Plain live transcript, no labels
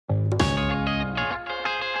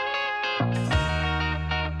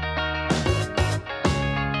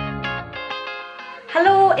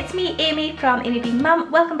it's me, Amy from AmyBeingMum.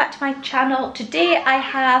 Welcome back to my channel. Today I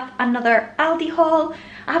have another Aldi haul.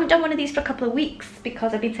 I haven't done one of these for a couple of weeks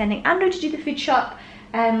because I've been sending Andrew to do the food shop.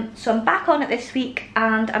 So I'm back on it this week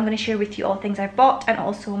and I'm going to share with you all things I've bought and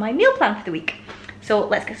also my meal plan for the week. So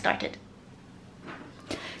let's get started.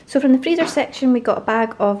 So from the freezer section we got a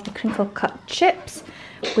bag of the crinkle cut chips.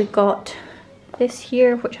 We got this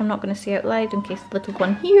here, which I'm not going to say out loud in case the little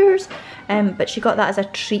one hears, but she got that as a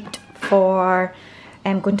treat for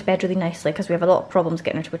going to bed really nicely because we have a lot of problems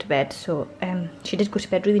getting her to go to bed. So she did go to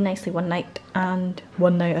bed really nicely one night,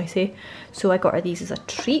 I say, so I got her these as a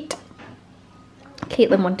treat.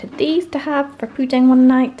 Caitlin wanted these to have for pudding one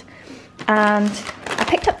night, and I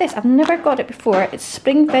picked up this. I've never got it before. It's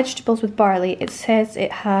spring vegetables with barley. It says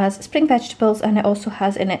it has spring vegetables and it also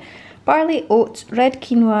has in it barley, oats, red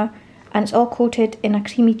quinoa, and it's all coated in a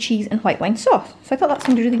creamy cheese and white wine sauce. So I thought that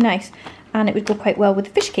sounded really nice and it would go quite well with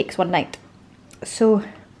the fish cakes one night. So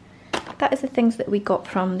that is the things that we got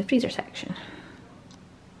from the freezer section.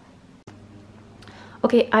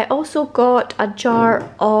 Okay, I also got a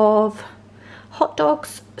jar of hot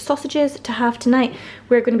dogs, sausages to have tonight.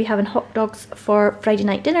 We're going to be having hot dogs for Friday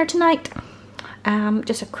night dinner tonight.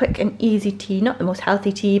 Just a quick and easy tea, not the most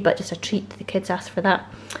healthy tea, but just a treat. The kids asked for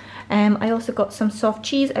that. I also got some soft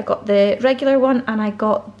cheese. I got the regular one and I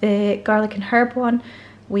got the garlic and herb one.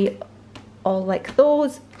 We all like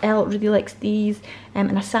those. Elle really likes these,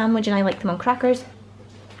 and a sandwich, and I like them on crackers.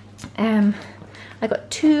 I got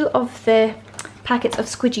 2 of the packets of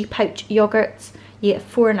squidgy pouch yogurts. You get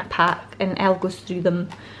 4 in a pack and Elle goes through them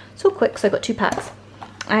so quick, so I got 2 packs.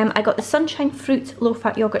 I got the Sunshine Fruits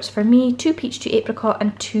low-fat yogurts for me, 2 peach, 2 apricot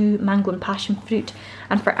and 2 mango and passion fruit.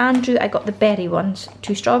 And for Andrew I got the berry ones,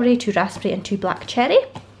 2 strawberry, 2 raspberry and 2 black cherry.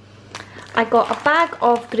 I got a bag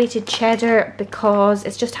of grated cheddar because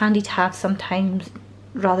it's just handy to have sometimes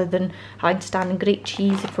rather than having to stand and grate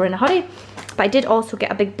cheese if we're in a hurry. But I did also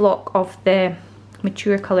get a big block of the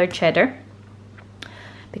mature coloured cheddar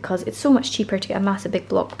because it's so much cheaper to get a massive big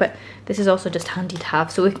block, but this is also just handy to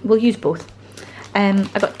have, so we'll use both. I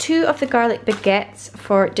got 2 of the garlic baguettes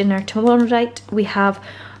for dinner tomorrow night. We have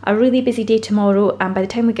a really busy day tomorrow and by the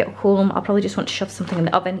time we get home I'll probably just want to shove something in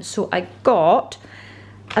the oven. So I got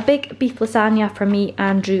a big beef lasagna for me,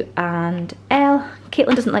 Andrew and Elle.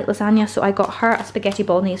 Caitlin doesn't like lasagna, so I got her a spaghetti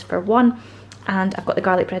bolognese for 1, and I've got the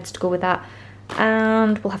garlic breads to go with that,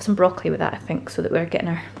 and we'll have some broccoli with that I think, so that we're getting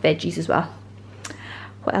our veggies as well.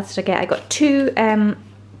 What else did I get? I got 2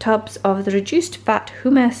 tubs of the reduced fat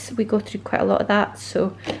hummus. We go through quite a lot of that,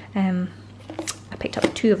 so I picked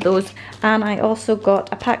up 2 of those, and I also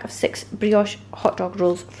got a pack of 6 brioche hot dog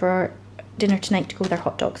rolls for dinner tonight to go with our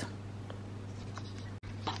hot dogs.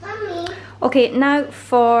 Okay, now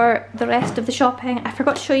for the rest of the shopping. I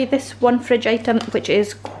forgot to show you this one fridge item, which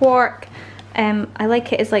is quark. I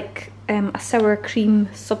like it as like a sour cream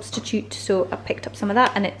substitute, so I picked up some of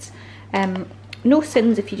that, and it's no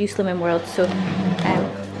sins if you do Slimming World, so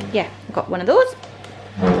yeah, I got one of those.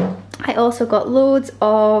 I also got loads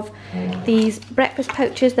of these breakfast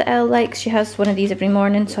pouches that Elle likes. She has one of these every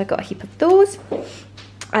morning, so I got a heap of those.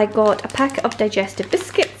 I got a packet of digestive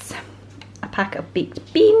biscuits, a pack of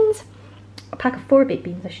baked beans, a pack of 4 baked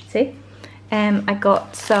beans I should say. I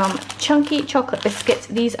got some chunky chocolate biscuits.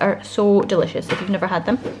 These are so delicious if you've never had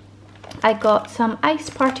them. I got some ice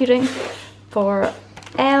party ring for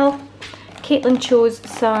Elle. Caitlin chose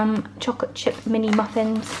some chocolate chip mini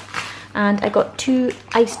muffins, and I got 2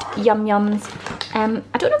 iced yum yums.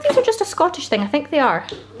 I don't know if these are just a Scottish thing. I think they are.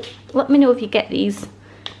 Let me know if you get these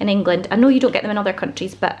in England. I know you don't get them in other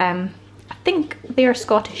countries, but I think they are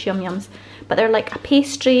Scottish yum yums. But they're like a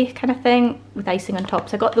pastry kind of thing with icing on top.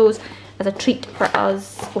 So I got those as a treat for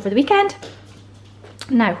us over the weekend.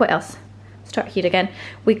 Now, what else? Start here again.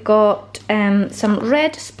 We got some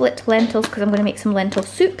red split lentils because I'm going to make some lentil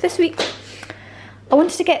soup this week. I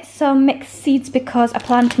wanted to get some mixed seeds because I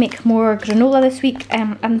plan to make more granola this week,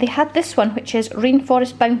 and they had this one, which is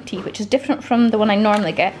Rainforest Bounty, which is different from the one I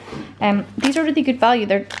normally get. These are really good value.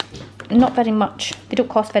 They're not very much, they don't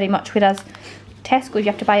cost very much, whereas Tesco you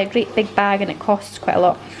have to buy a great big bag and it costs quite a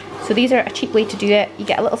lot. So these are a cheap way to do it. You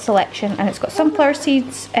get a little selection, and it's got sunflower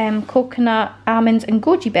seeds, coconut, almonds and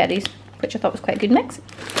goji berries, which I thought was quite a good mix.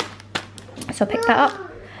 So I picked that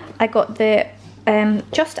up. I got the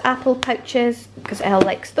just apple pouches because Elle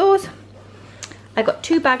likes those. I got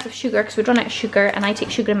 2 bags of sugar because we'd run out of sugar, and I take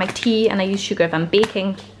sugar in my tea and I use sugar if I'm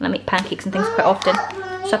baking, and I make pancakes and things quite often.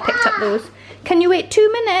 So I picked up those. Can you wait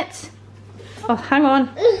 2 minutes? Oh, hang on.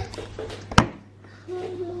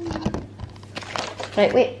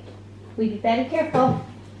 Right, wait. We be very careful.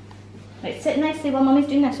 Right, sit nicely while Mummy's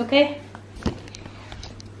doing this, okay?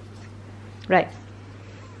 Right.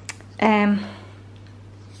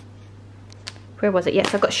 where was it?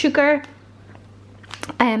 Yes, I've got sugar.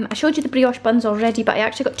 I showed you the brioche buns already, but I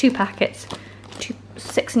actually got 2 packets,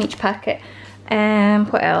 6 in each packet.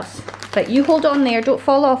 What else? Right, you hold on there, don't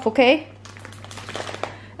fall off, okay?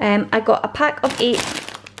 I got a pack of 8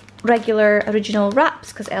 regular original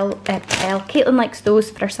wraps because Caitlin likes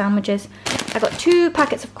those for her sandwiches. I got 2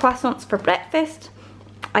 packets of croissants for breakfast.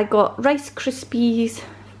 I got Rice Krispies,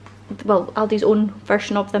 well, Aldi's own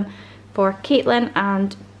version of them for Caitlin,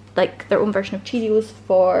 and like their own version of Cheerios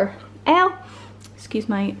for Elle. Excuse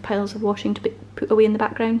my piles of washing to be put away in the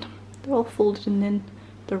background. They're all folded and then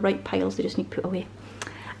the right piles, they just need put away.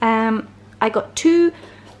 I got 2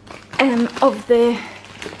 of the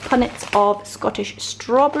punnets of Scottish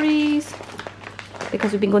strawberries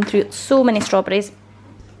because we've been going through so many strawberries.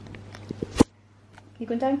 You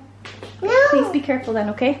going down? No. Please be careful then,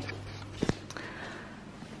 okay?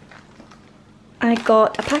 I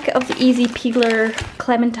got a packet of the Easy Peeler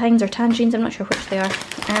clementines or tangerines, I'm not sure which they are.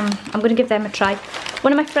 I'm going to give them a try.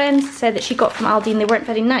 One of my friends said that she got from Aldi and they weren't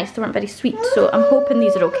very nice, they weren't very sweet, so I'm hoping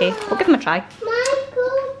these are okay. I'll give them a try. My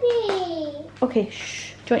goopy. Okay,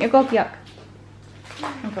 shh. Do you want your gob yuck?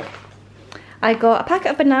 Okay. I got a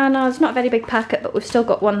packet of bananas, not a very big packet, but we've still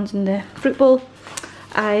got ones in the fruit bowl.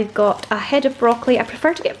 I got a head of broccoli. I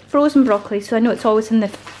prefer to get frozen broccoli, so I know it's always in the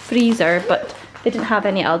freezer, but they didn't have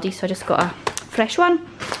any at Aldi, so I just got a fresh one.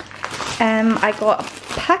 I got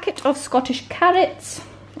a packet of Scottish carrots.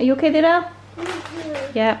 Are you okay there, Elle?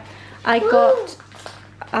 Mm-hmm. Yeah. I got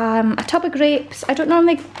a tub of grapes. I don't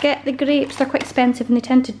normally get the grapes, they're quite expensive and they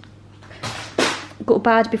tend to go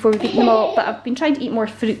bad before we've eaten them all, but I've been trying to eat more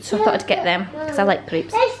fruit, so I thought I'd get them because I like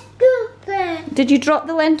grapes. Did you drop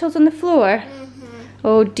the lentils on the floor? Mm-hmm.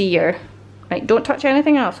 Oh dear. Right, don't touch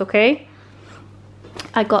anything else, okay?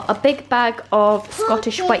 I got a big bag of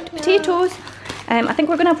Scottish white potatoes. I think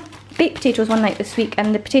we're going to bake potatoes one night this week,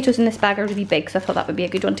 and the potatoes in this bag are really big, so I thought that would be a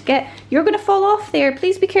good one to get. You're going to fall off there,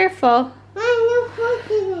 please be careful.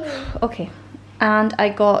 Okay, and I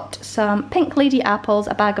got some Pink Lady apples,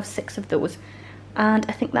 a bag of 6 of those. And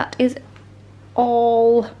I think that is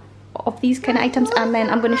all of these kind of items, and then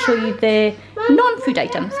I'm going to show you the non-food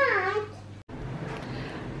items.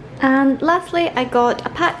 And lastly, I got a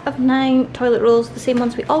pack of 9 toilet rolls, the same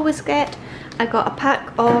ones we always get. I got a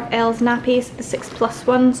pack of Elle's nappies, the 6+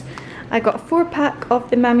 ones. I got a 4-pack of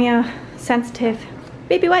the Mamiya sensitive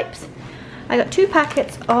baby wipes. I got 2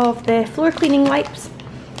 packets of the floor cleaning wipes.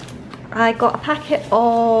 I got a packet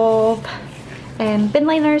of bin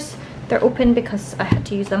liners. They're open because I had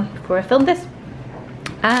to use them before I filmed this.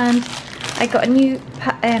 And I got a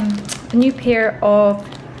new pair of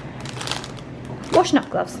washing up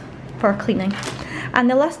gloves for cleaning. And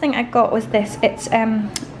the last thing I got was this. It's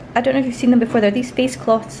I don't know if you've seen them before. They're these face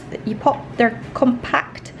cloths that you pop. They're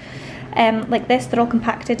compact, like this. They're all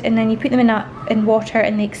compacted, and then you put them in water,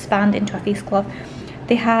 and they expand into a face cloth.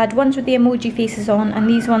 They had ones with the emoji faces on, and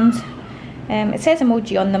these ones, it says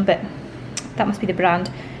emoji on them, but that must be the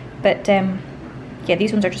brand. But yeah,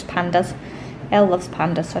 these ones are just pandas. Elle loves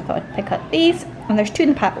pandas, so I thought I'd pick up these. And there's 2 in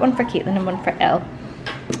the pack, one for Caitlin and one for Elle.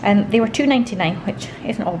 And they were $2.99, which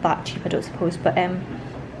isn't all that cheap, I don't suppose, but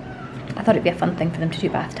I thought it'd be a fun thing for them to do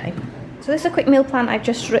bath time. So this is a quick meal plan I've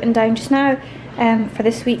just written down just now for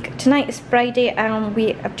this week. Tonight is Friday, and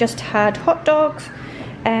we have just had hot dogs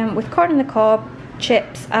with corn on the cob,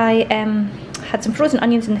 chips. I had some frozen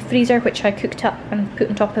onions in the freezer, which I cooked up and put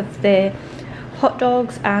on top of the hot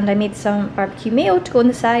dogs, and I made some barbecue mayo to go on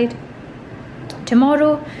the side.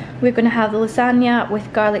 Tomorrow we're going to have the lasagna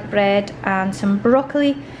with garlic bread and some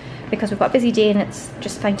broccoli, because we've got a busy day and it's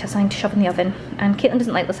just fine to shove in the oven. And Caitlin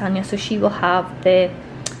doesn't like lasagna, so she will have the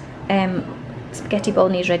spaghetti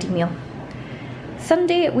bolognese ready meal.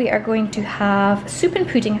 Sunday we are going to have soup and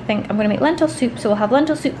pudding, I think. I'm going to make lentil soup, so we'll have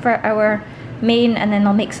lentil soup for our main, and then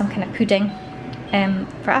I'll make some kind of pudding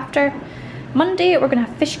for after. Monday we're going to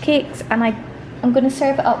have fish cakes, and I'm going to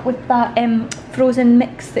serve it up with that frozen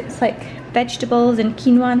mix that's like vegetables and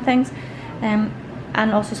quinoa and things,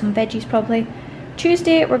 and also some veggies probably.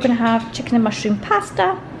 Tuesday we're going to have chicken and mushroom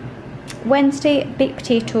pasta. Wednesday baked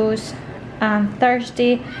potatoes, and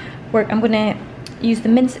Thursday I'm going to use the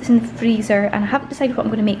mince that's in the freezer, and I haven't decided what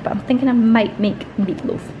I'm going to make, but I'm thinking I might make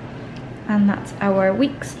meatloaf. And that's our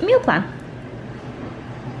week's meal plan.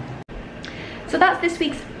 So that's this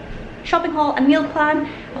week's shopping haul and meal plan.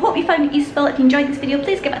 I hope you found it useful. If you enjoyed this video,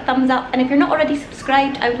 please give it a thumbs up, and if you're not already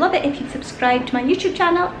subscribed, I would love it if you'd subscribe to my YouTube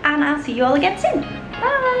channel, and I'll see you all again soon.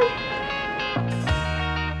 Bye!